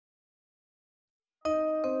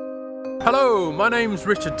Hello, my name's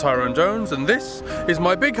Richard Tyrone Jones and this is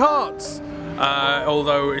my big heart.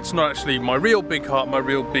 Although it's not actually my real big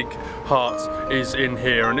heart is in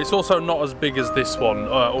here, and it's also not as big as this one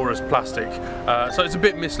or as plastic, so it's a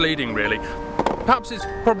bit misleading really. Perhaps it's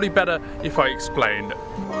probably better if I explain.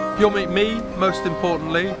 You'll meet me, most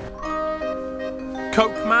importantly.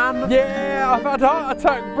 Coke Man? Yeah, I've had heart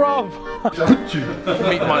attack, bruv! Don't you?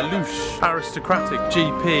 Meet my louche, aristocratic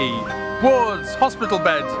GP. Wards, hospital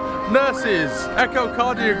bed, nurses,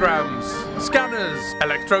 echocardiograms, scanners,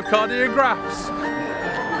 electrocardiographs.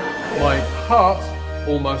 My heart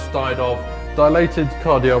almost died of dilated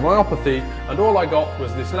cardiomyopathy, and all I got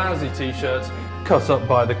was this lousy t-shirt cut up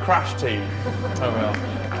by the crash team. Oh well.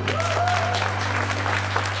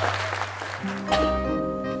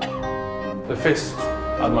 The fist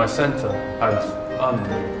at my centre had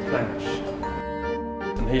unclenched,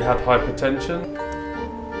 and he had hypertension.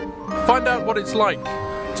 Find out what it's like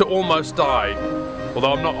to almost die.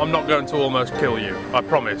 Although I'm not going to almost kill you, I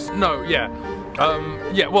promise. No, yeah.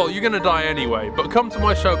 Yeah, well, you're gonna die anyway, but come to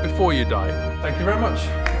my show before you die. Thank you very much.